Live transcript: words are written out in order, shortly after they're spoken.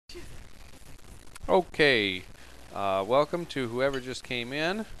Okay, welcome to whoever just came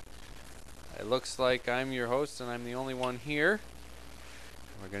in. It looks like I'm your host and I'm the only one here.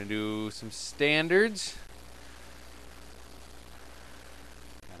 We're going to do some standards.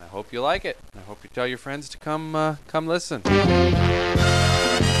 And I hope you like it. I hope you tell your friends to come listen.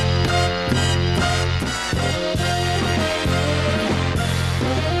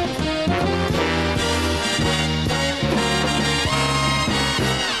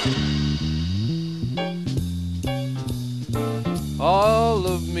 All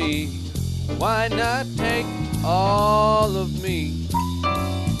of me, why not take all of me?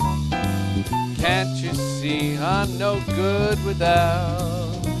 Can't you see I'm no good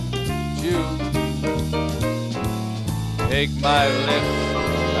without you? Take my lips,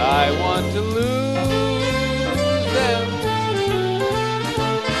 I want to lose them.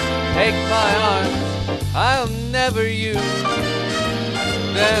 Take my arms, I'll never use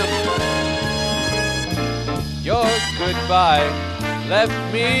them. Your goodbye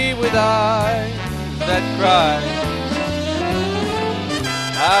left me with eyes that cry.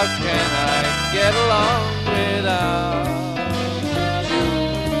 How can I get along without you?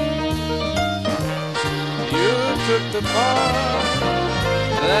 You took the part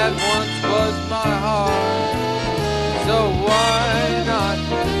that once was my heart. So why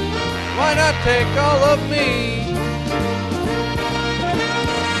not take all of me?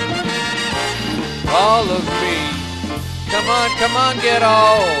 All of me. Come on, get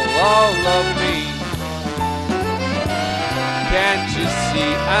all of me. Can't you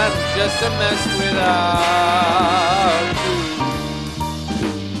see I'm just a mess without you?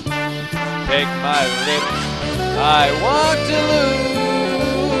 Take my lips, I want to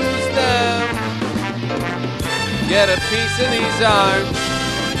lose them. Get a piece of these arms,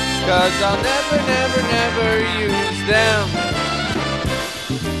 'cause I'll never use them.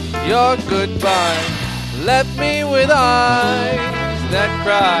 Your goodbye left me with eyes that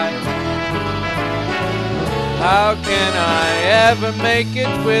cry. How can I ever make it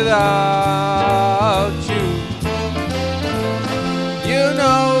without you? You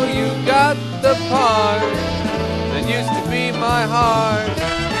know you got the part that used to be my heart.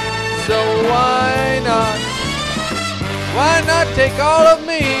 So why not take all of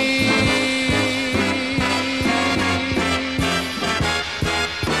me?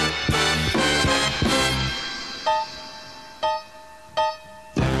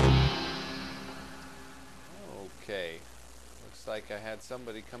 Okay, looks like I had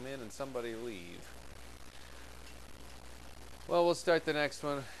somebody come in and somebody leave. Well, we'll start the next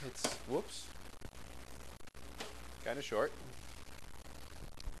one. It's, whoops, kind of short.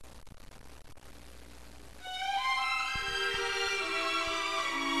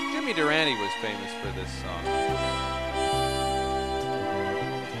 Jimmy Durante was famous for this song.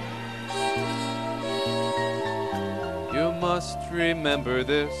 You must remember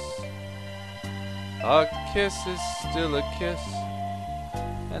this. A kiss is still a kiss.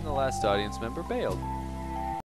 And the last audience member bailed.